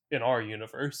fast in our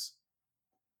universe.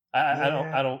 I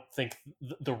Yeah, don't think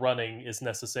the running is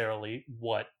necessarily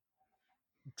what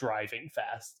driving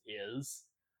fast is.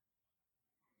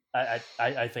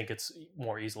 I think it's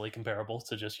more easily comparable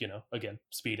to just again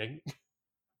speeding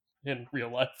in real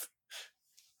life.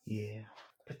 yeah.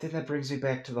 But then that brings me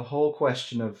back to the whole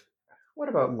question of what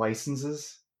about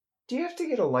licenses? Do you have to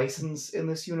get a license in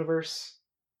this universe?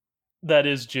 That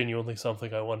is genuinely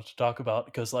something I wanted to talk about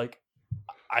because like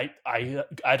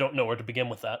I don't know where to begin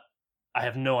with that. I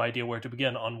have no idea where to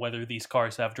begin on whether these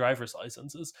cars have driver's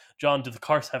licenses. John, do the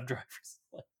cars have driver's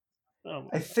licenses? Oh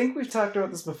I my god. think we've talked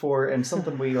about this before, and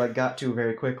something we like got to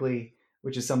very quickly,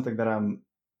 which is something that I'm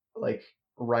like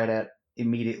right at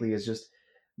immediately is just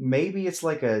maybe it's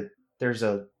like a there's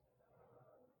a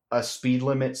speed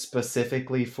limit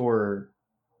specifically for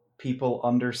people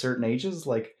under certain ages.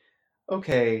 Like,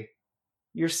 okay,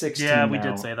 you're Yeah, 16 we did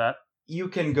now, say that. you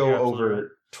can You're go absolutely right.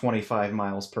 over 25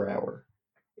 miles per hour.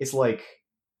 It's like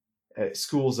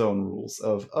school zone rules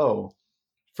of, oh,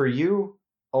 for you,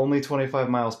 only 25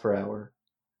 miles per hour.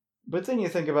 But then you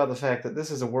think about the fact that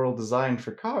this is a world designed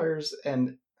for cars,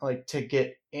 and like to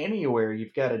get anywhere,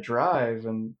 you've got to drive,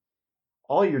 and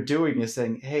all you're doing is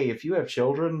saying, hey, if you have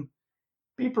children,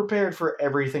 be prepared for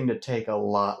everything to take a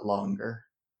lot longer.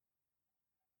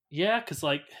 Yeah, because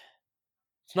like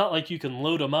it's not like you can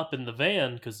load them up in the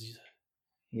van because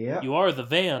Yep. you are the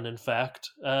van. In fact,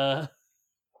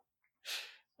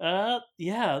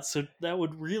 yeah. So that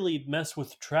would really mess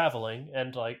with traveling,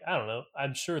 and like I don't know.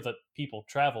 I'm sure that people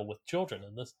travel with children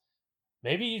in this.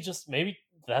 Maybe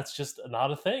that's just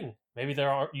not a thing. Maybe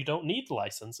there are you don't need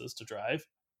licenses to drive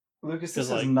Lucas, because this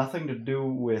has like nothing to do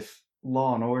with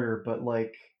Law and Order, but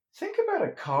like, think about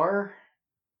a car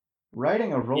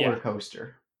riding a roller yeah,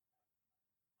 coaster.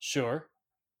 sure,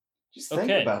 Just think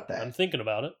okay. about I'm that. thinking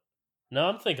about it. No,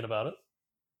 I'm thinking about it.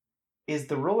 Is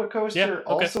the roller Yeah, coaster okay.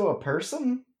 also a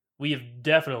person? We have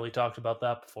definitely talked about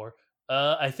that before.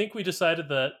 I think we decided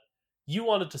that you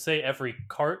wanted to say every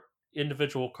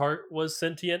individual cart was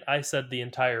sentient. I said the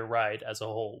entire ride as a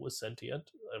whole was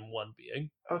sentient and one being.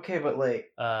 Okay, but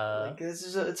Uh, like this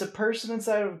is it's a person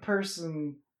inside of a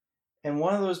person, and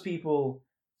one of those people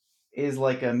is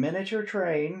like a miniature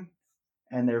train,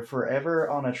 and they're forever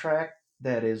on a track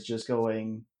that is just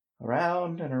going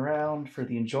around and around for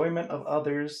the enjoyment of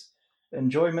others,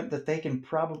 enjoyment that they can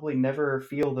probably never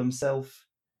feel themselves.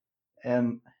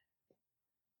 And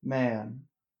man,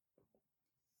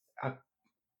 I,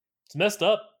 it's messed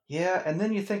up. yeah, and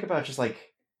then you think about just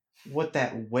like what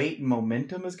that weight and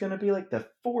momentum is going to be like, the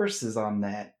forces on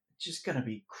that, just going to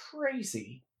be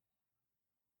crazy.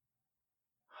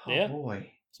 Oh Yeah,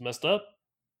 boy. it's messed up.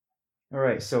 All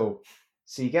right, so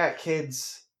you got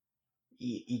kids.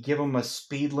 You give them a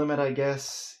speed limit, I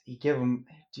guess. You give them.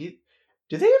 Do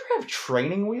they ever have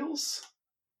training wheels?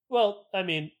 Well, I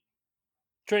mean,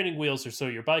 training wheels are so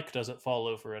your bike doesn't fall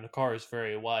over, and a car is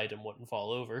very wide and wouldn't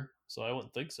fall over, so I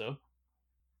wouldn't think so.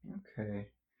 Okay.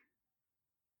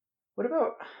 What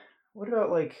about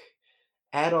like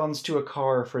add-ons to a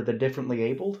car for the differently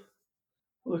abled?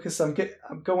 Lucas, I'm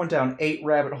going down 8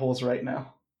 rabbit holes right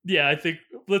now. Yeah, I think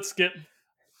let's get.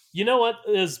 You know what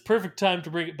is perfect time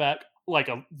to bring it back? Like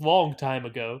a long time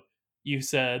ago, you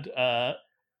said, "I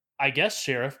guess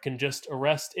sheriff can just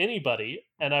arrest anybody,"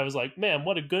 and I was like, "Man,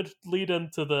 what a good lead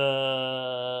into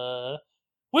the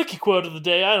wiki quote of the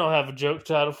day." I don't have a joke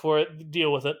title for it.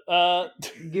 Deal with it.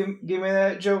 Give me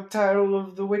that joke title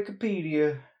of the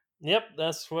Wikipedia. Yep,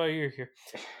 that's why you're here.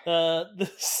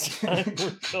 This time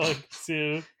we're going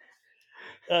to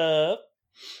uh,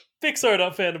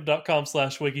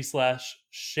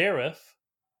 pixar.fandom.com/wiki/sheriff.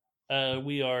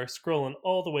 We are scrolling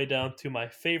all the way down to my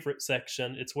favorite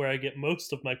section. It's where I get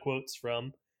most of my quotes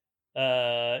from.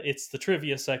 It's the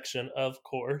trivia section, of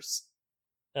course.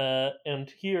 And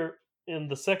here in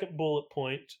the second bullet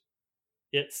point,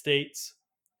 it states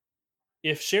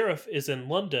if sheriff is in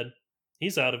London,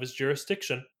 he's out of his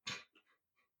jurisdiction,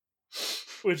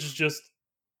 which is just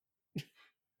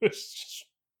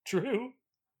true.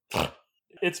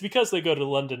 It's because they go to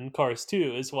London in Cars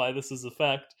 2 is why this is a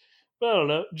fact. But I don't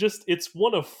know. Just it's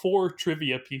one of 4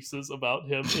 trivia pieces about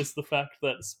him is the fact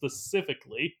that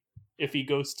specifically, if he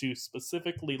goes to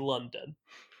specifically London,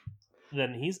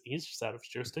 then he's just out of his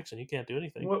jurisdiction. He can't do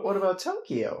anything. What about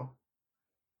Tokyo?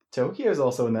 Tokyo is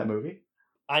also in that movie.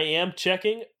 I am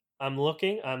checking. I'm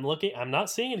looking. I'm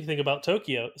not seeing anything about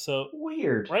Tokyo. So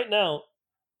Weird. right now,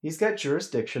 he's got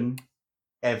jurisdiction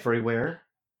everywhere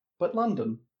but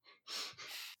London.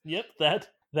 Yep, that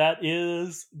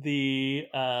is the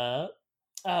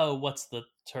what's the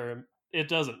term? It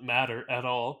doesn't matter at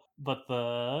all. But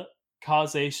the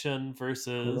causation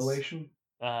versus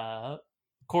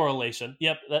correlation.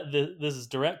 Yep, this is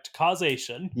direct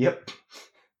causation. Yep.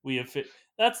 We have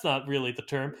that's not really the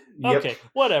term. Yep. Okay,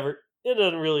 whatever. It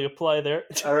doesn't really apply there.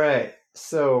 All right.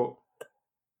 So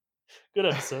good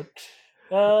episode.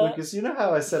 Lucas, you know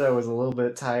how I said I was a little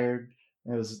bit tired?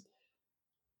 It was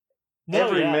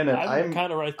every minute I'm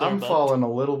kind of right there. I'm falling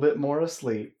a little bit more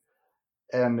asleep,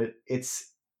 and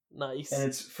it's nice. And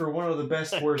it's for one of the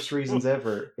best worst reasons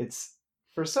ever. It's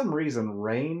for some reason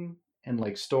rain and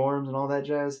like storms and all that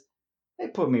jazz. They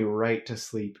put me right to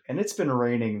sleep, and it's been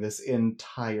raining this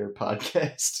entire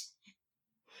podcast.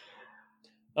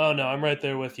 Oh no, I'm right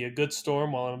there with you. Good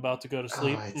storm while I'm about to go to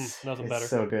sleep. Nothing better.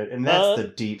 So good, and that's the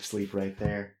deep sleep right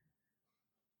there.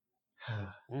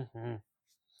 Mm-hmm.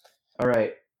 All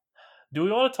right. Do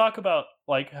we want to talk about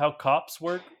like how cops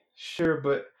work? Sure,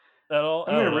 but at all?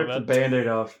 I'm going to rip the Band-Aid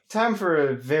off. Time for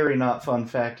a very not fun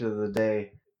fact of the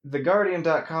day.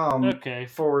 TheGuardian.com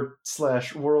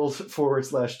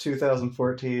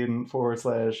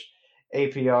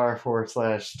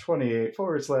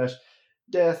 /world/2014/APR/28/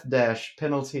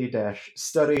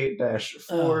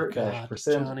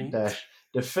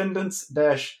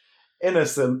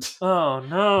 death-penalty-4%-defendants-innocent. Oh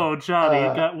no, Johnny,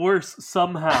 it got worse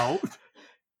somehow.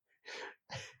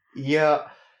 Yeah.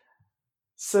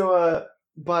 So,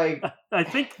 I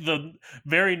think the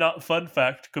very not fun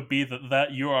fact could be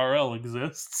that URL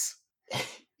exists.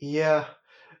 Yeah,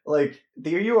 like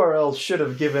the URL should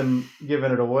have given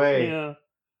it away. Yeah.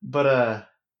 But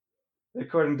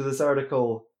according to this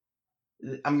article,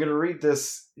 I'm going to read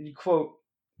this quote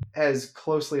as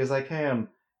closely as I can.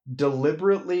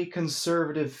 Deliberately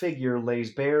conservative figure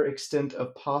lays bare extent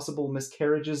of possible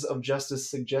miscarriages of justice,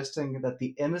 suggesting that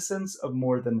the innocence of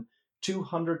more than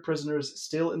 200 prisoners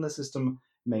still in the system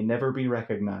may never be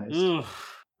recognized. Ugh.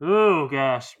 Oh,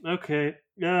 gosh. Okay.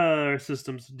 Our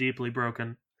system's deeply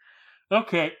broken.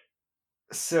 Okay.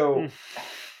 So,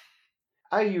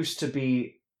 I used to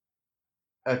be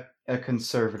a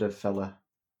conservative fella.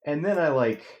 And then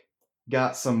I,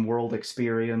 got some world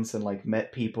experience and,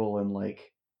 met people. And,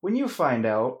 when you find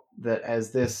out that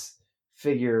as this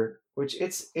figure, which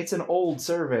it's an old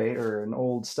survey or an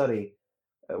old study,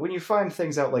 when you find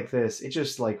things out like this, it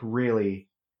just, really,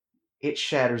 it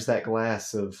shatters that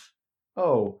glass of,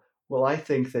 oh, well, I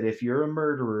think that if you're a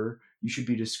murderer, you should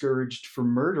be discouraged from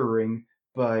murdering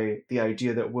by the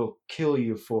idea that we'll kill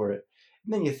you for it.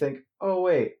 And then you think, oh,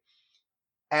 wait,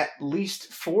 at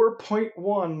least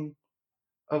 4.1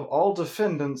 of all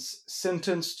defendants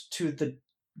sentenced to the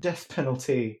death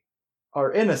penalty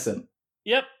are innocent.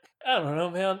 Yep. I don't know,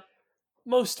 man.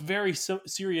 Most very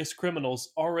serious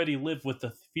criminals already live with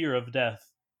the fear of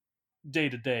death day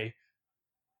to day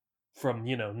from,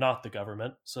 not the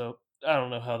government. So I don't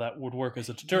know how that would work as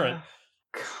a deterrent. Yeah.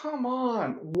 Come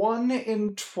on. 1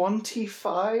 in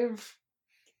 25?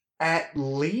 At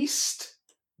least?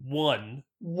 1.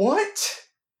 What?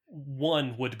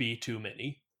 1 would be too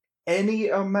many. Any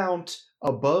amount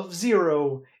above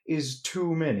 0 is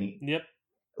too many. Yep.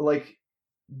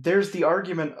 There's the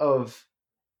argument of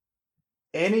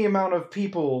any amount of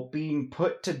people being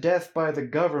put to death by the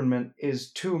government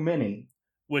is too many.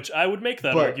 Which I would make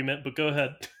that argument, but go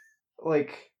ahead.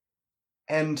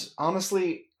 And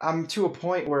honestly, I'm to a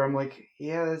point where I'm like,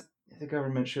 yeah, the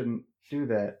government shouldn't do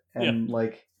that. And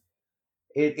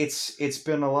it's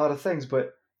been a lot of things,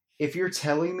 but if you're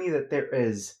telling me that there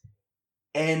is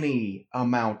any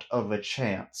amount of a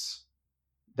chance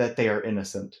that they are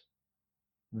innocent,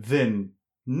 then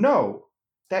no,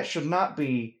 that should not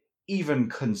be even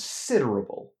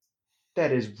considerable.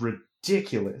 That is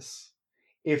ridiculous.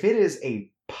 If it is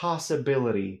a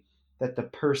possibility that the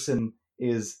person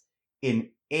is in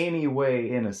any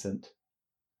way innocent,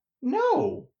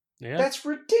 no, that's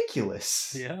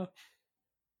ridiculous. Yeah.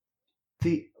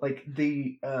 The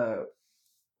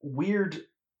weird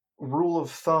rule of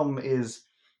thumb is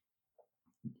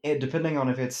depending on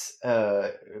if it's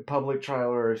a public trial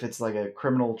or if it's like a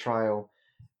criminal trial,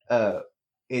 uh,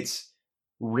 it's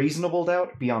reasonable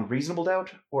doubt, beyond reasonable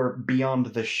doubt, or beyond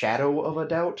the shadow of a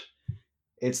doubt.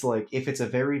 It's like if it's a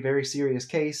very, very serious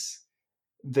case,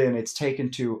 then it's taken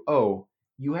to, oh,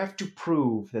 you have to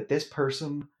prove that this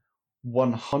person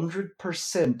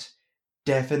 100%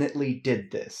 definitely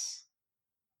did this.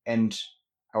 And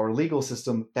our legal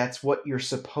system, that's what you're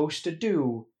supposed to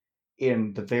do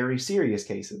in the very serious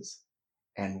cases.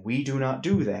 And we do not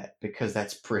do that because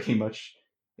that's pretty much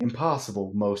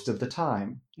impossible most of the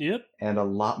time. Yep. And a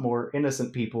lot more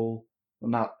innocent people,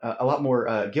 not a lot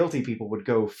more guilty people would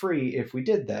go free if we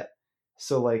did that.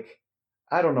 So, like,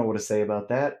 I don't know what to say about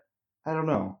that. I don't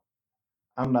know.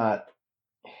 I'm not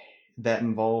that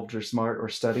involved or smart or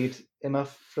studied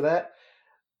enough for that.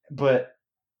 But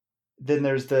then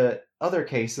there's the other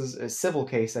cases, a civil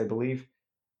case, I believe,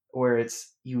 where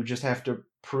it's you just have to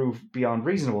prove beyond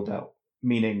reasonable doubt,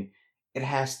 meaning it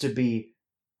has to be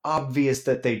obvious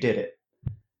that they did it.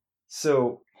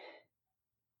 So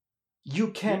you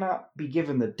Yep. cannot be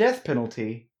given the death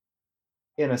penalty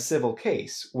in a civil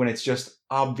case when it's just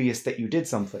obvious that you did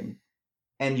something.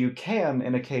 And you can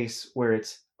in a case where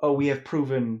it's, oh, we have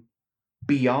proven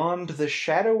beyond the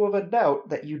shadow of a doubt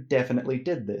that you definitely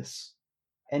did this.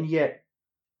 And yet,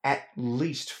 at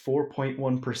least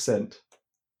 4.1%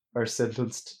 are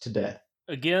sentenced to death.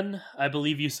 Again, I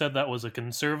believe you said that was a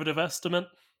conservative estimate.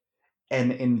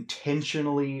 And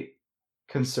intentionally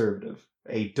conservative,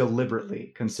 a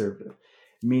deliberately conservative,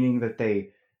 meaning that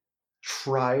they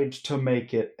tried to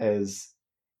make it as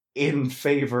in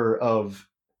favor of,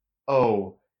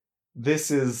 oh,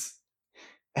 this is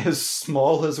as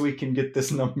small as we can get this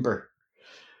number.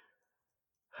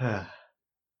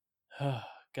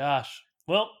 Gosh.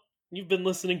 Well, you've been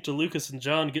listening to Lucas and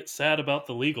John get sad about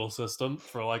the legal system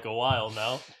for like a while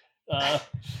now.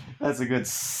 That's a good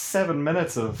 7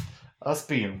 minutes of us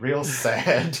being real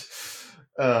sad.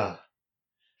 Uh,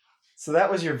 so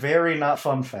that was your very not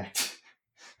fun fact.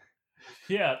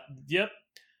 Yeah, yep.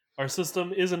 Our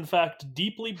system is in fact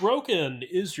deeply broken,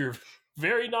 is your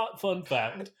very not fun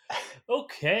fact.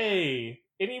 Okay.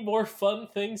 Any more fun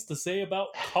things to say about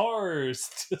cars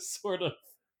to sort of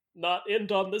not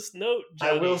end on this note,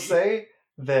 I will Johnny? say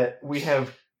that we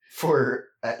have, for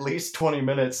at least 20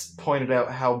 minutes, pointed out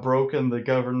how broken the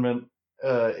government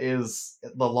is,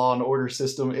 the law and order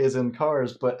system is in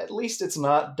cars, but at least it's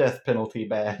not death penalty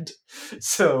bad.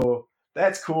 So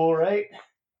that's cool, right?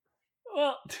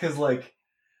 Well, Because, like,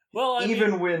 well, I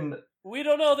even mean, when we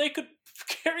don't know. They could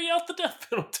carry out the death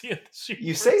penalty in this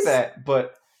you say universe. that,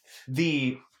 but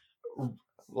the,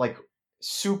 like,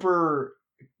 super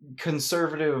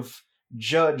conservative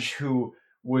judge who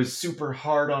was super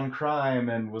hard on crime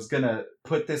and was gonna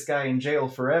put this guy in jail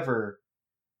forever,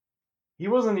 he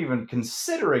wasn't even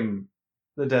considering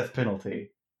the death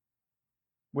penalty.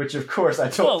 Which, of course, I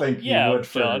don't Well, think he yeah, would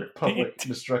John. for public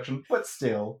destruction, but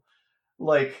still,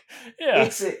 like, Yeah.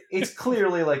 it's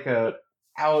clearly like a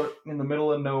out in the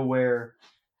middle of nowhere.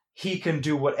 He can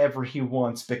do whatever he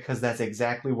wants because that's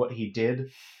exactly what he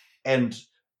did, and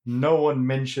no one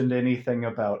mentioned anything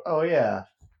about, oh yeah,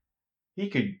 he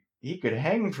could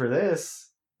hang for this.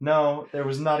 No, there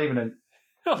was not even a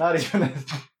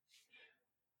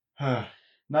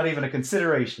not even a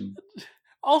consideration.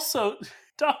 Also,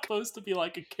 Doc supposed to be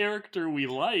like a character we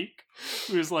like,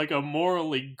 who's like a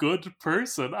morally good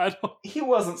person. I don't. He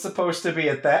wasn't supposed to be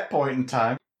at that point in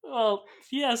time. Well,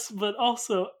 yes, but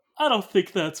also I don't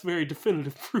think that's very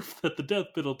definitive proof that the death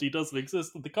penalty doesn't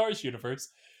exist in the Cars universe.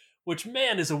 Which,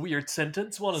 man, is a weird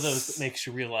sentence. One of those that makes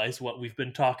you realize what we've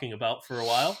been talking about for a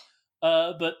while.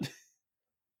 But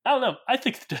I don't know. I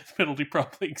think the death penalty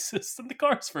probably exists in the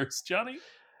Cars verse, Johnny.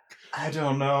 I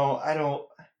don't know.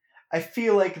 I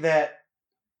feel like that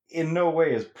in no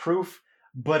way is proof,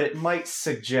 but it might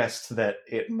suggest that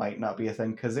it might not be a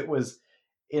thing because it was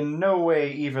in no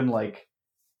way even like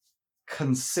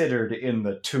considered in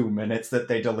the 2 minutes that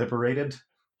they deliberated.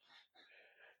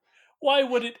 Why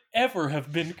would it ever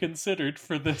have been considered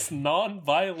for this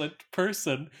non-violent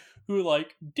person who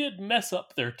like did mess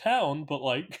up their town, but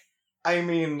like I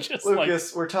mean, just like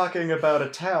Lucas, we're talking about a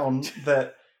town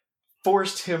that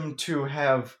forced him to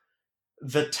have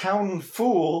the town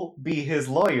fool be his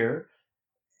lawyer,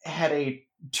 had a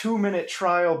 2 minute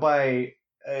trial by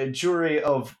a jury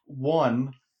of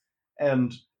one,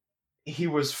 and he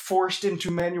was forced into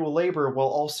manual labor while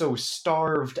also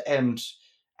starved and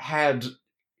had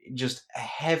just a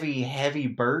heavy, heavy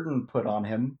burden put on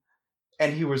him.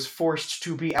 And he was forced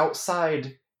to be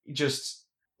outside, just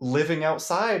living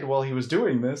outside while he was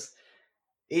doing this.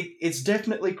 It's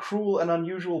definitely cruel and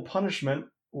unusual punishment,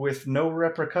 with no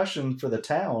repercussion for the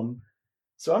town.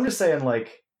 So I'm just saying,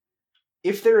 like,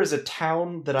 if there is a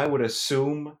town that I would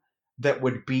assume that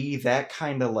would be that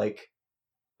kind of like,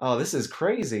 oh, this is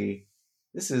crazy,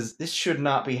 this should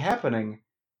not be happening,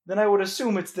 then I would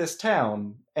assume it's this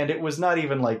town, and it was not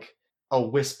even like a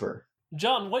whisper.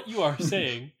 John, what you are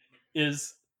saying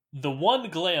is the one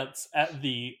glance at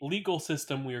the legal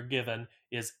system we are given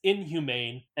is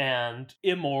inhumane and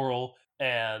immoral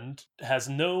and has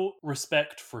no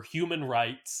respect for human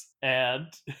rights and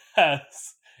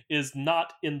has is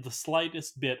not in the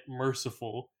slightest bit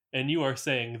merciful. And you are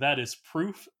saying that is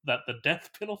proof that the death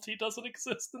penalty doesn't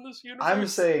exist in this universe? I'm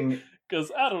saying,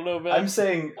 Because I don't know, man.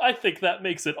 I think that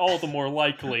makes it all the more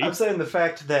likely. I'm saying the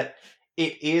fact that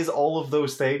it is all of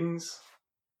those things,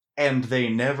 and they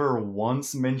never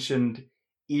once mentioned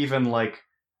even like,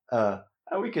 oh,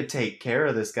 we could take care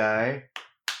of this guy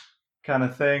kind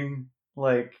of thing.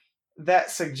 Like,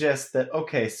 that suggests that,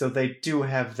 okay, so they do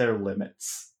have their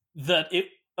limits.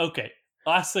 Okay,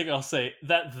 last thing I'll say,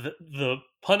 that the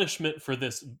punishment for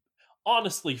this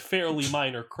honestly fairly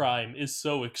minor crime is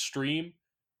so extreme,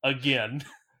 again,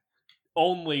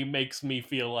 only makes me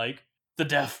feel like the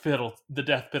death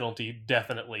penalty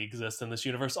definitely exists in this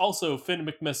universe. Also, Finn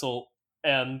McMissile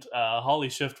and Holly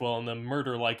Shiftwell and them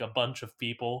murder like a bunch of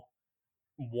people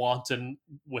wanton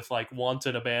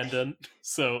abandon.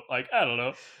 So, like, I don't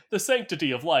know, the sanctity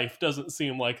of life doesn't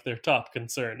seem like their top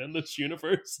concern in this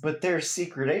universe. But they're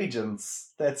secret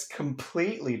agents. That's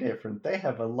completely different. They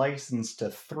have a license to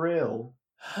thrill.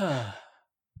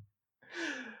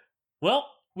 Well,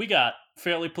 we got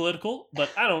fairly political, but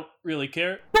I don't really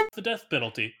care. The death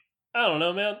penalty. I don't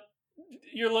know, man.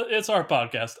 It's our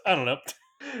podcast. I don't know.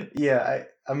 Yeah,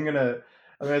 I'm gonna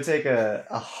take a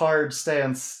hard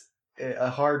stance, a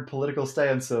hard political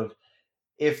stance of,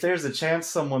 if there's a chance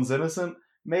someone's innocent,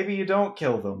 maybe you don't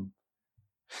kill them.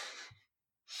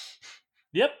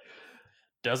 Yep.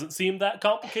 Doesn't seem that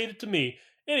complicated to me.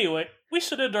 Anyway, we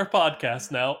should end our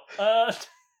podcast now.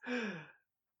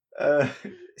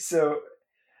 So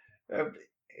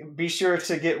be sure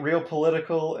to get real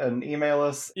political and email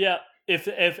us. Yeah, if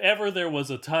ever there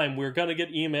was a time we're gonna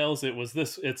get emails,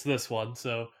 it's this one.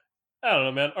 So I don't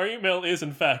know, man. Our email is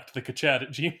in fact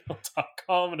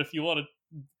thekachat@gmail.com, and if you want to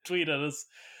tweet at us,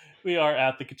 we are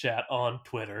at thekachat on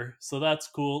Twitter. So that's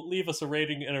cool. Leave us a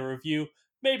rating and a review.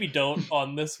 Maybe don't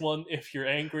on this one if you're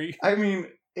angry. I mean,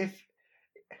 if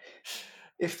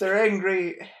they're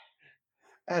angry,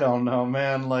 I don't know,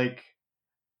 man. Like,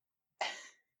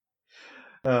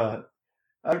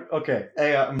 okay.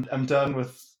 Hey, I'm done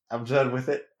with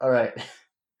it. All right.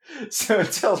 So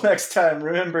until next time,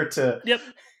 remember to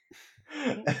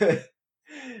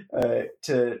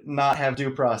to not have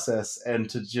due process and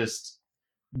to just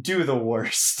do the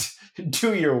worst.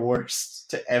 Do your worst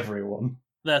to everyone.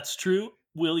 That's true.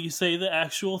 Will you say the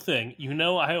actual thing? You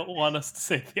know I don't want us to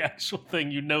say the actual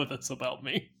thing. You know this about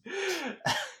me.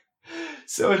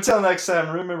 So until next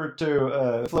time, remember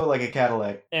to float like a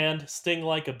Cadillac. And sting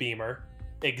like a beamer.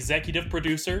 Executive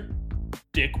producer,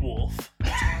 Dick Wolf.